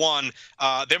 Number one,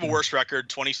 they have a worse record,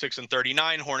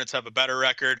 26-39. Hornets have a better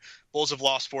record. Bulls have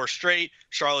lost 4 straight.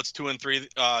 Charlotte's 2-3,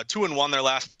 2-1 their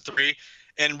last 3.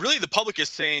 And really, the public is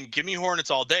saying, give me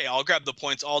Hornets all day. I'll grab the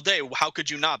points all day. How could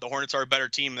you not? The Hornets are a better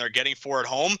team. They're getting 4 at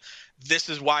home. This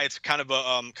is why it's kind of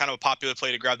a popular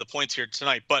play to grab the points here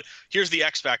tonight. But here's the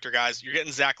X factor, guys. You're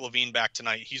getting Zach LaVine back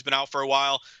tonight. He's been out for a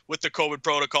while with the COVID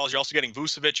protocols. You're also getting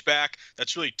Vucevic back.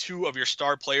 That's really 2 of your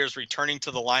star players returning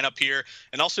to the lineup here.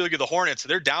 And also look at the Hornets.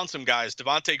 They're down some guys.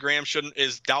 Devontae Graham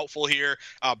is doubtful here.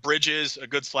 Bridges, a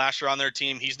good slasher on their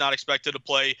team. He's not expected to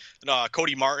play.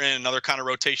 Cody Martin, another kind of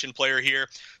rotation player here.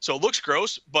 So it looks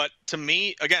gross. But to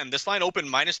me, again, this line opened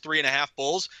 -3.5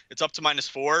 Bulls. It's up to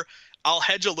 -4. I'll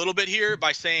hedge a little bit here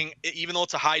by saying, even though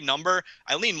it's a high number,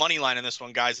 I lean money line in this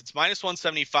one, guys. It's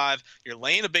 -175. You're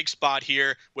laying a big spot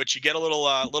here, which you get a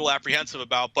little apprehensive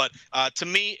about. But to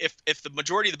me, if the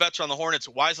majority of the bets are on the Hornets,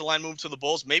 why is the line moved to the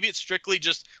Bulls? Maybe it's strictly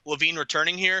just LaVine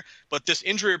returning here, but this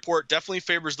injury report definitely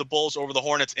favors the Bulls over the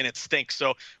Hornets, and it stinks.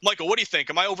 So, Michael, what do you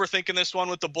think? Am I overthinking this one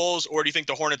with the Bulls, or do you think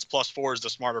the Hornets +4 is the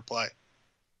smarter play?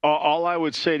 All I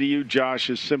would say to you, Josh,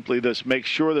 is simply this. Make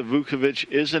sure that Vucevic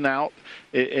isn't out.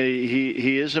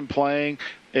 He isn't playing,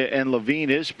 and LaVine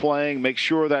is playing. Make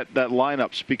sure that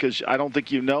lineups, because I don't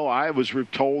think I was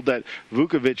told that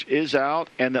Vucevic is out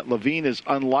and that LaVine is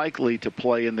unlikely to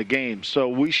play in the game. So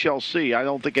we shall see. I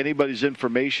don't think anybody's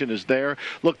information is there.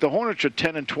 Look, the Hornets are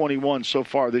 10-21 so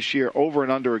far this year, over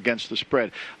and under against the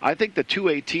spread. I think the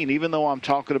 218, even though I'm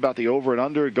talking about the over and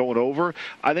under going over,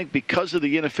 I think because of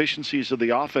the inefficiencies of the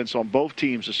offense on both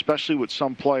teams, especially with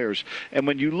some players, and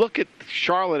when you look at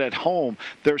Charlotte at home,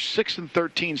 they're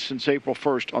 6-13 since April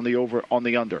 1st on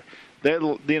the under. They're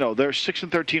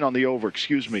 6-13 on the over.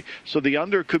 Excuse me. So the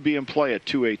under could be in play at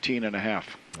 218.5.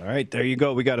 All right, there you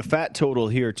go. We got a fat total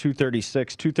here,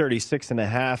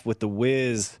 236.5 with the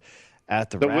Wiz at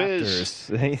the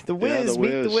Raptors. The Wiz,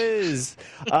 meet the Wiz.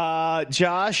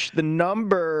 Josh, the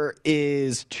number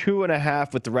is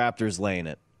 2.5 with the Raptors laying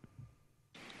it.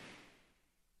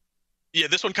 Yeah,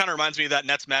 this one kind of reminds me of that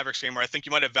Nets-Mavericks game where I think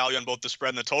you might have value on both the spread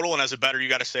and the total. And as a bettor, you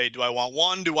got to say, do I want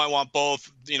one? Do I want both?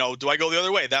 Do I go the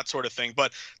other way? That sort of thing.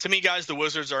 But to me, guys, the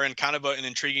Wizards are in kind of an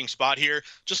intriguing spot here.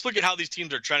 Just look at how these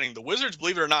teams are trending. The Wizards,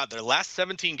 believe it or not, their last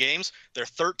 17 games, they're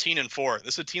 13-4.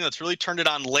 This is a team that's really turned it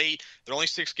on late. They're only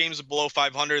 6 games below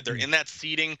 500. They're in that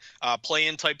seeding,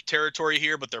 play-in type territory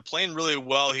here, but they're playing really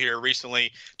well here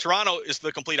recently. Toronto is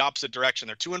the complete opposite direction.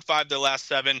 They're 2-5 their last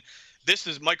 7. This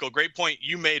is, Michael, great point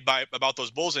you made about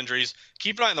those Bulls injuries.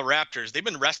 Keep an eye on the Raptors. They've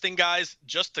been resting guys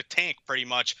just to tank pretty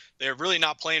much. They're really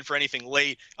not playing for anything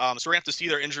late. So we're going to have to see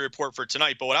their injury report for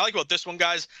tonight. But what I like about this one,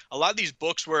 guys, a lot of these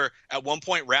books were at one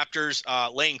point Raptors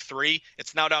laying 3.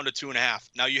 It's now down to 2.5.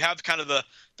 Now you have kind of the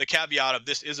caveat of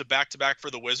this is a back-to-back for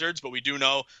the Wizards, but we do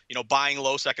know, buying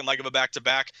low, second leg of a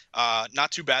back-to-back, not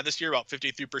too bad this year, about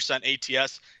 53%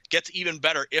 ATS. Gets even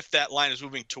better if that line is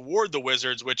moving toward the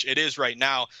Wizards, which it is right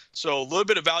now. So a little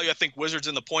bit of value, I think, Wizards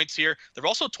in the points here. They're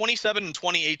also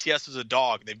 27-20 ATS as a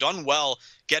dog. They've done well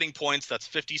getting points. That's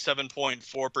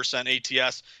 57.4%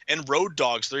 ATS. And road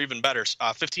dogs, they're even better.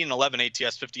 15-11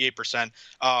 ATS, 58%.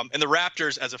 And the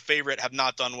Raptors, as a favorite, have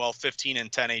not done well,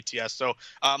 15-10 ATS. So,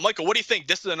 Michael, what do you think?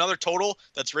 This is another total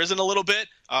that's risen a little bit.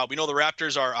 We know the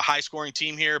Raptors are a high-scoring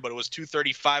team here, but it was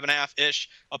 235.5-ish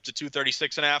up to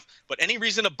 236.5. But any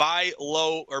reason to buy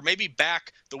low or maybe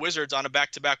back the Wizards on a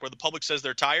back-to-back where the public says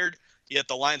they're tired, yet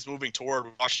the line's moving toward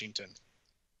Washington?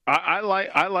 I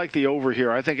like the over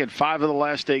here. I think in 5 of the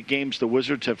last 8 games the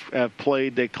Wizards have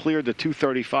played, they cleared the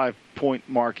 235-point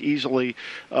mark easily,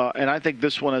 and I think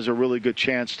this one has a really good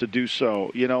chance to do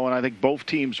so. And I think both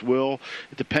teams will,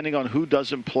 depending on who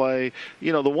doesn't play.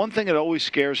 The one thing that always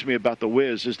scares me about the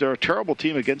Wiz is they're a terrible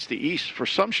team against the East. For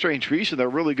some strange reason, they're a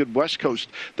really good West Coast.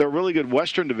 They're a really good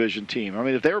Western Division team. I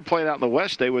mean, if they were playing out in the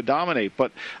West, they would dominate.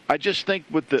 But I just think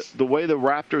with the way the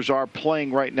Raptors are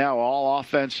playing right now, all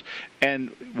offense,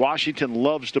 and Washington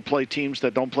loves to play teams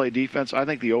that don't play defense, I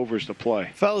think the over is the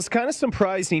play. Fellas, kind of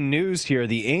surprising news here.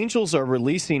 The Angels are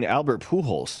releasing Albert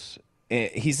Pujols.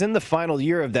 He's in the final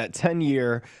year of that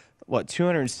 10-year,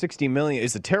 $260 million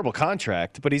is a terrible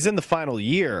contract, but he's in the final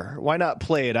year. Why not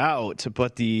play it out?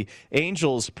 But the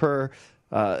Angels, per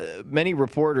many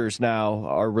reporters now,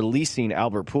 are releasing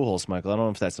Albert Pujols, Michael. I don't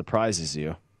know if that surprises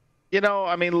you.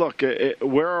 I mean, look,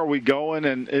 where are we going?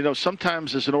 And,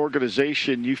 sometimes as an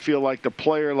organization, you feel like the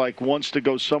player wants to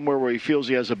go somewhere where he feels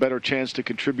he has a better chance to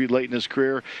contribute late in his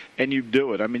career, and you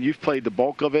do it. I mean, you've played the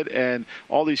bulk of it, and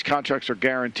all these contracts are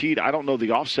guaranteed. I don't know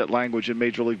the offset language in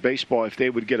Major League Baseball if they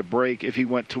would get a break if he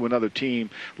went to another team,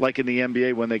 like in the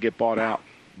NBA when they get bought out.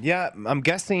 Yeah, I'm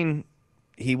guessing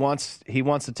he wants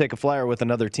to take a flyer with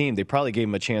another team. They probably gave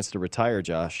him a chance to retire,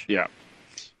 Josh. Yeah.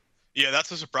 Yeah,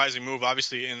 that's a surprising move.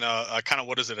 Obviously, in a kind of,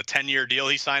 what is it, a 10-year deal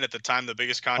he signed at the time. The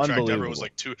biggest contract ever was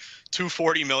like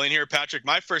 $240 million here. Patrick,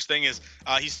 my first thing is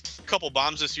he's a couple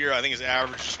bombs this year. I think his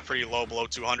average is pretty low, below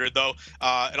 200 though.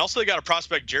 And also they got a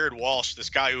prospect, Jared Walsh, this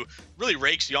guy who really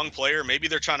rakes young player. Maybe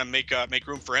they're trying to make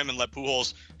room for him and let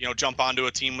Pujols, jump onto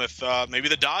a team with maybe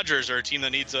the Dodgers or a team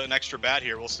that needs an extra bat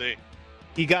here. We'll see.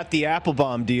 He got the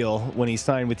Applebaum deal when he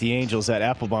signed with the Angels. That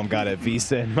Applebaum got at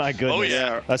Visa, and my goodness. Oh,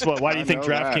 yeah. That's what. Why do you think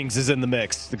DraftKings is in the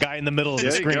mix? The guy in the middle of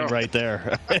the screen right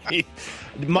there.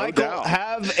 Michael,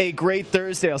 have a great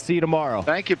Thursday. I'll see you tomorrow.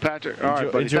 Thank you, Patrick. All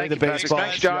right, buddy. Enjoy the baseball.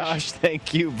 Thanks, Josh.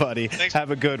 Thank you, buddy. Thanks.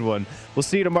 Have a good one. We'll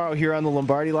see you tomorrow here on the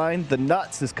Lombardi Line. The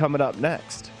Nuts is coming up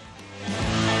next.